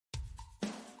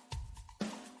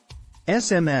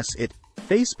SMS-iT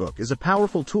Facebook is a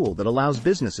powerful tool that allows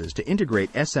businesses to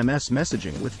integrate SMS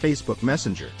messaging with Facebook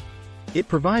Messenger. It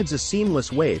provides a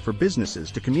seamless way for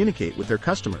businesses to communicate with their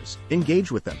customers,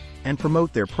 engage with them, and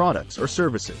promote their products or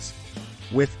services.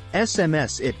 With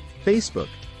SMS-iT Facebook,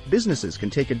 businesses can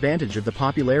take advantage of the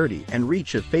popularity and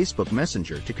reach of Facebook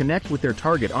Messenger to connect with their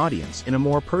target audience in a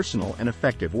more personal and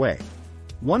effective way.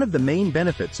 One of the main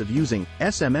benefits of using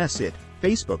SMS-iT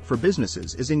Facebook for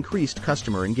businesses is increased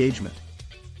customer engagement.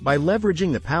 By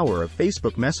leveraging the power of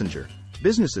Facebook Messenger,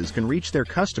 businesses can reach their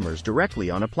customers directly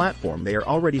on a platform they are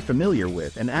already familiar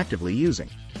with and actively using.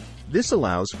 This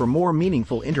allows for more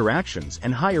meaningful interactions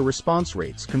and higher response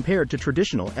rates compared to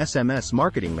traditional SMS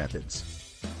marketing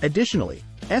methods. Additionally,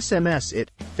 SMS-iT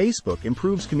Facebook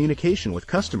improves communication with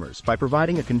customers by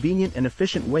providing a convenient and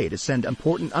efficient way to send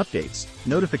important updates,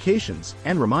 notifications,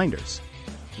 and reminders.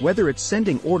 Whether it's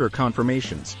sending order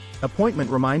confirmations, appointment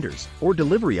reminders, or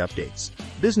delivery updates,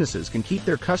 businesses can keep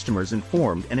their customers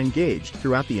informed and engaged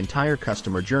throughout the entire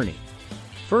customer journey.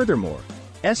 Furthermore,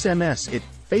 SMS-iT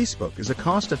Facebook is a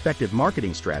cost-effective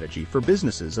marketing strategy for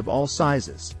businesses of all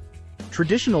sizes.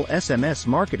 Traditional SMS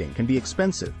marketing can be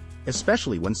expensive,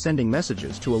 especially when sending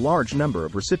messages to a large number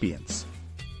of recipients.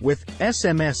 With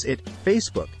SMS-iT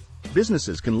Facebook,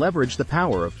 businesses can leverage the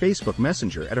power of Facebook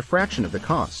Messenger at a fraction of the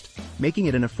cost, making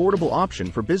it an affordable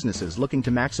option for businesses looking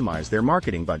to maximize their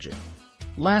marketing budget.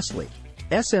 Lastly,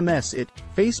 SMS-iT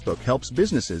Facebook helps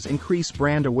businesses increase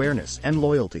brand awareness and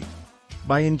loyalty.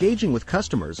 By engaging with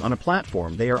customers on a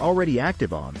platform they are already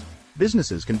active on,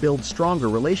 businesses can build stronger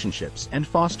relationships and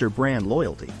foster brand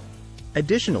loyalty.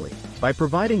 Additionally, by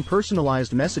providing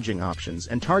personalized messaging options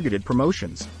and targeted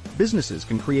promotions, businesses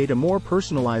can create a more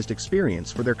personalized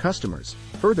experience for their customers,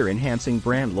 further enhancing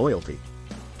brand loyalty.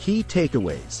 Key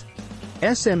takeaways: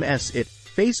 SMS-iT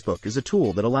Facebook is a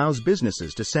tool that allows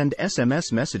businesses to send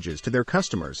SMS messages to their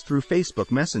customers through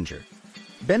Facebook Messenger.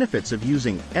 Benefits of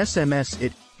using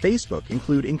SMS-iT Facebook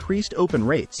include increased open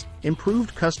rates,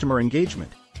 improved customer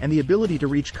engagement, and the ability to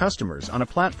reach customers on a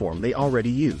platform they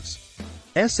already use.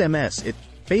 SMS-iT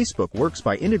Facebook works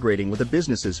by integrating with a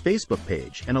business's Facebook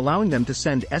page and allowing them to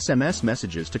send SMS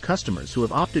messages to customers who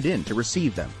have opted in to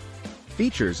receive them.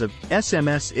 Features of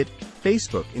SMS-iT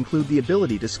Facebook include the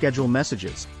ability to schedule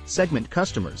messages, segment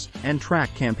customers, and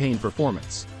track campaign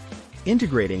performance.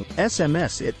 Integrating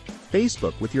SMS-iT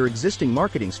Facebook with your existing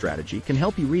marketing strategy can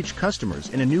help you reach customers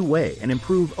in a new way and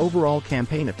improve overall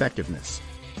campaign effectiveness.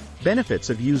 Benefits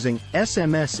of using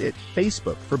SMS-iT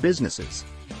Facebook for businesses: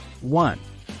 1.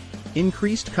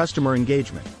 Increased customer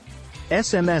engagement.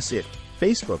 SMS-iT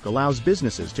Facebook allows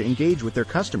businesses to engage with their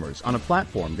customers on a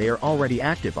platform they are already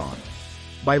active on.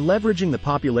 By leveraging the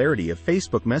popularity of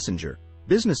Facebook Messenger,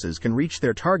 businesses can reach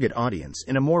their target audience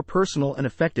in a more personal and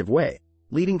effective way,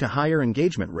 leading to higher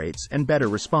engagement rates and better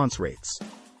response rates.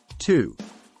 2.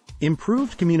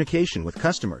 Improved communication with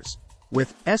customers.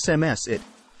 With SMS-iT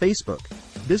Facebook,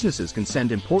 businesses can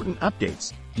send important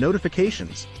updates,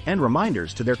 notifications, and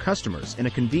reminders to their customers in a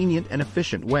convenient and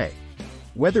efficient way.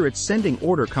 Whether it's sending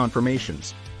order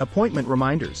confirmations, appointment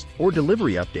reminders, or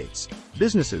delivery updates,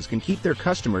 businesses can keep their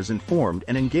customers informed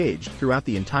and engaged throughout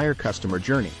the entire customer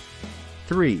journey.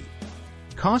 3.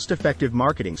 Cost-effective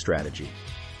marketing strategy.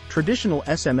 Traditional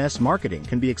SMS marketing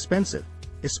can be expensive,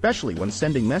 especially when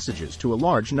sending messages to a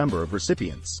large number of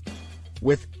recipients.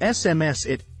 With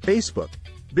SMS-iT Facebook,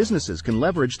 businesses can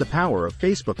leverage the power of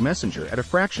Facebook Messenger at a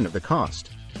fraction of the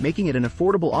cost, making it an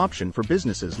affordable option for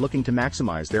businesses looking to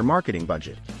maximize their marketing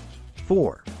budget.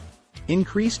 4.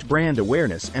 Increased brand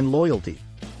awareness and loyalty.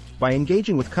 By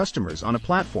engaging with customers on a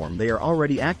platform they are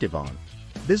already active on,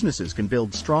 businesses can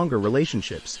build stronger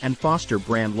relationships and foster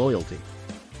brand loyalty.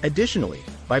 Additionally,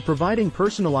 by providing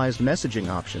personalized messaging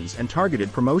options and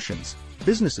targeted promotions,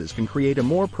 businesses can create a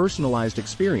more personalized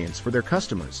experience for their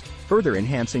customers, further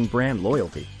enhancing brand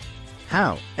loyalty.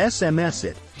 How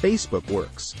SMS-iT Facebook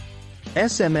works.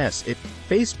 SMS-iT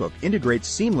Facebook integrates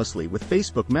seamlessly with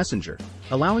Facebook Messenger,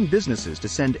 allowing businesses to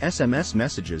send SMS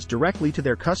messages directly to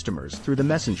their customers through the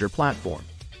Messenger platform.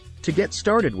 To get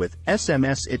started with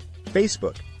SMS-iT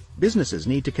Facebook, businesses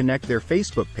need to connect their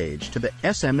Facebook page to the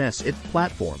SMS-iT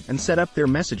platform and set up their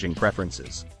messaging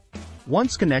preferences.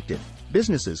 Once connected,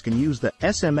 businesses can use the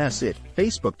SMS-iT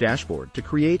Facebook dashboard to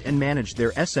create and manage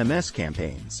their SMS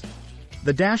campaigns.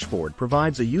 The dashboard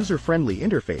provides a user-friendly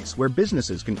interface where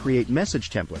businesses can create message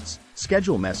templates,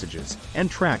 schedule messages, and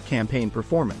track campaign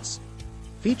performance.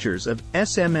 Features of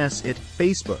SMS-iT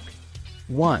Facebook.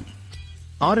 1.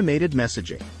 Automated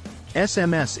messaging.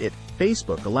 SMS-iT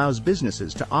Facebook allows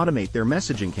businesses to automate their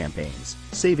messaging campaigns,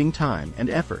 saving time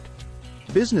and effort.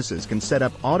 Businesses can set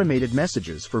up automated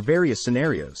messages for various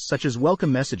scenarios such as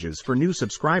welcome messages for new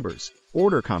subscribers,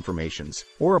 order confirmations,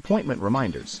 or appointment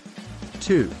reminders.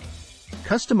 2.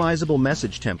 Customizable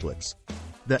message templates.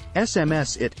 The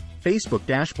SMS-iT Facebook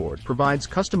dashboard provides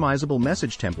customizable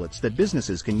message templates that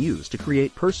businesses can use to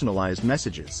create personalized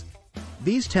messages.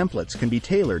 These templates can be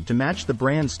tailored to match the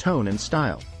brand's tone and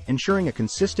style, ensuring a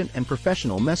consistent and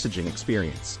professional messaging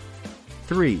experience.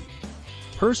 3.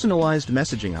 Personalized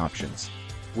messaging options.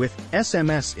 With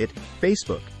SMS-iT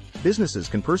Facebook, businesses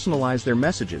can personalize their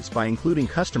messages by including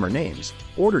customer names,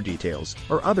 order details,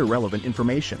 or other relevant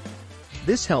information.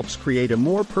 This helps create a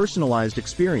more personalized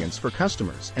experience for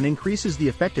customers and increases the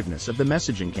effectiveness of the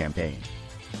messaging campaign.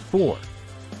 4.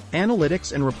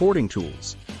 Analytics and reporting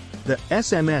tools. The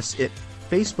SMS-iT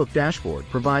Facebook dashboard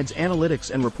provides analytics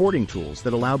and reporting tools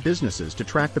that allow businesses to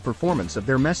track the performance of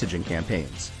their messaging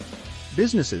campaigns.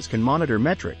 Businesses can monitor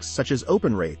metrics such as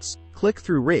open rates,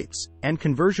 click-through rates, and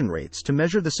conversion rates to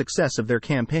measure the success of their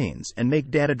campaigns and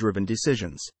make data-driven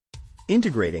decisions.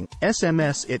 Integrating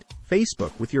SMS-iT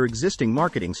Facebook with your existing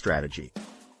marketing strategy.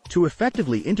 To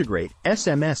effectively integrate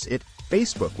SMS-iT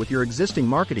Facebook with your existing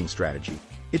marketing strategy,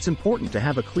 it's important to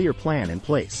have a clear plan in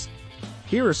place.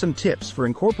 Here are some tips for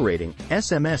incorporating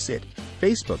SMS-iT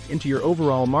Facebook into your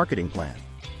overall marketing plan.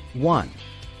 1.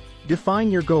 Define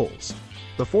your goals.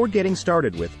 Before getting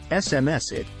started with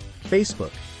SMS-iT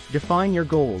Facebook, define your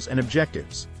goals and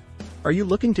objectives. Are you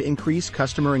looking to increase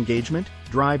customer engagement,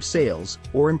 drive sales,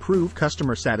 or improve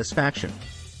customer satisfaction?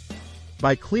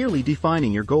 By clearly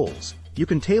defining your goals, you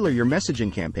can tailor your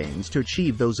messaging campaigns to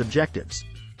achieve those objectives.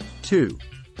 2.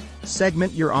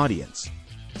 Segment your audience.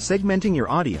 Segmenting your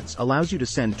audience allows you to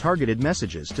send targeted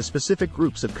messages to specific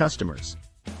groups of customers.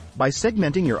 By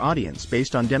segmenting your audience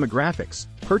based on demographics,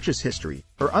 purchase history,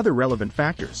 or other relevant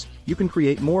factors, you can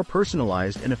create more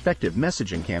personalized and effective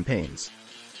messaging campaigns.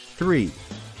 3.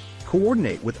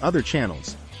 Coordinate with other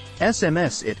channels.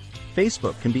 SMS-iT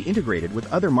Facebook can be integrated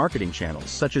with other marketing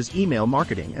channels such as email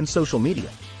marketing and social media.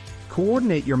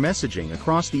 Coordinate your messaging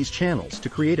across these channels to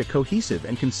create a cohesive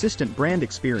and consistent brand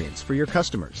experience for your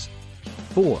customers.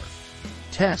 4.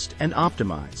 Test and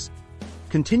optimize.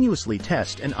 Continuously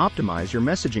test and optimize your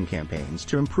messaging campaigns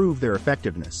to improve their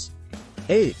effectiveness.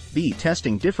 A/B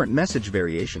testing different message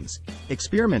variations,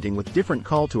 experimenting with different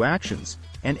call to actions,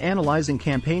 and analyzing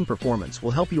campaign performance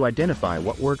will help you identify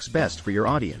what works best for your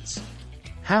audience.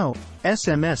 How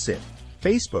SMS-iT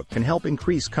Facebook can help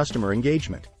increase customer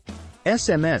engagement.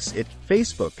 SMS-iT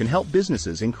Facebook can help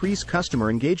businesses increase customer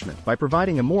engagement by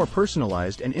providing a more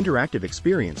personalized and interactive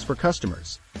experience for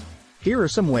customers. Here are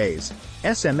some ways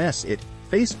SMS-iT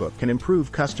Facebook can improve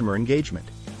customer engagement.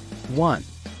 1.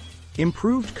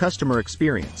 Improved customer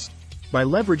experience. By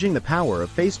leveraging the power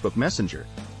of Facebook Messenger,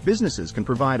 businesses can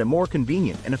provide a more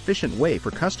convenient and efficient way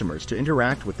for customers to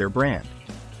interact with their brand.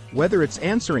 Whether it's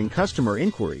answering customer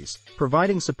inquiries,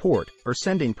 providing support, or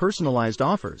sending personalized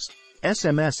offers,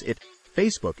 SMS-iT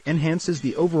Facebook enhances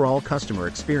the overall customer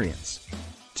experience.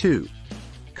 2.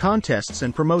 Contests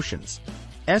and promotions.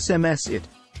 SMS-iT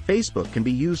Facebook can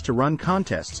be used to run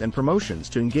contests and promotions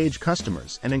to engage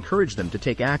customers and encourage them to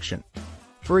take action.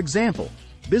 For example,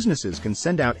 businesses can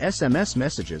send out SMS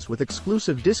messages with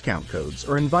exclusive discount codes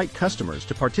or invite customers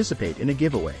to participate in a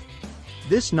giveaway.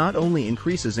 This not only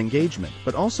increases engagement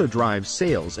but also drives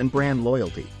sales and brand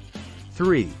loyalty.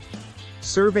 3.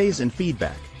 Surveys and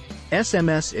feedback.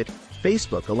 SMS-iT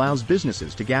Facebook allows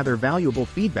businesses to gather valuable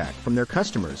feedback from their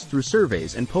customers through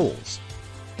surveys and polls.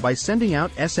 By sending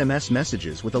out SMS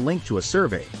messages with a link to a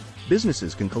survey,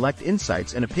 businesses can collect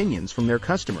insights and opinions from their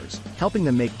customers, helping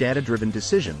them make data-driven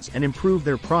decisions and improve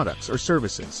their products or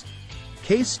services.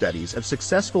 Case studies of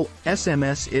successful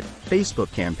SMS-iT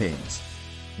Facebook campaigns.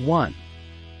 1.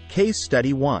 Case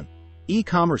Study 1.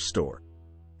 E-commerce store.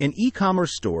 An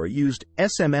e-commerce store used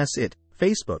SMS-iT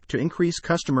Facebook to increase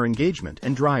customer engagement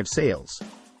and drive sales.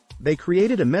 They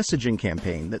created a messaging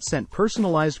campaign that sent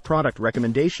personalized product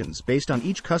recommendations based on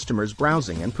each customer's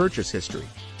browsing and purchase history.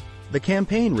 The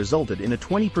campaign resulted in a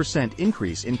 20%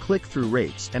 increase in click-through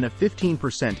rates and a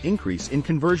 15% increase in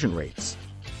conversion rates.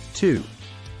 2.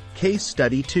 Case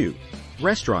Study 2.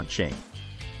 Restaurant chain.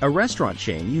 A restaurant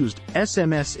chain used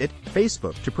SMS-iT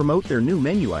Facebook to promote their new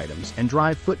menu items and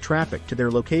drive foot traffic to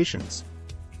their locations.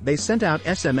 They sent out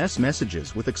SMS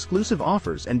messages with exclusive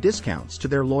offers and discounts to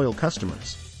their loyal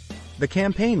customers. The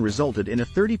campaign resulted in a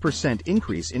 30%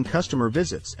 increase in customer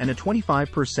visits and a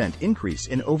 25% increase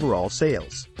in overall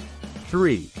sales.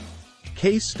 3.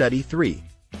 Case Study 3.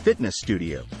 Fitness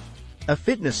studio. A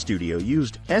fitness studio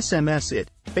used SMS-iT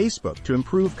Facebook to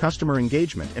improve customer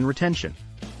engagement and retention.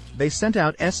 They sent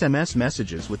out SMS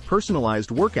messages with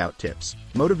personalized workout tips,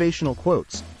 motivational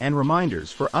quotes, and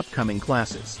reminders for upcoming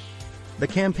classes. The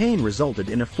campaign resulted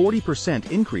in a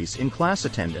 40% increase in class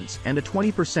attendance and a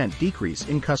 20% decrease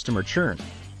in customer churn.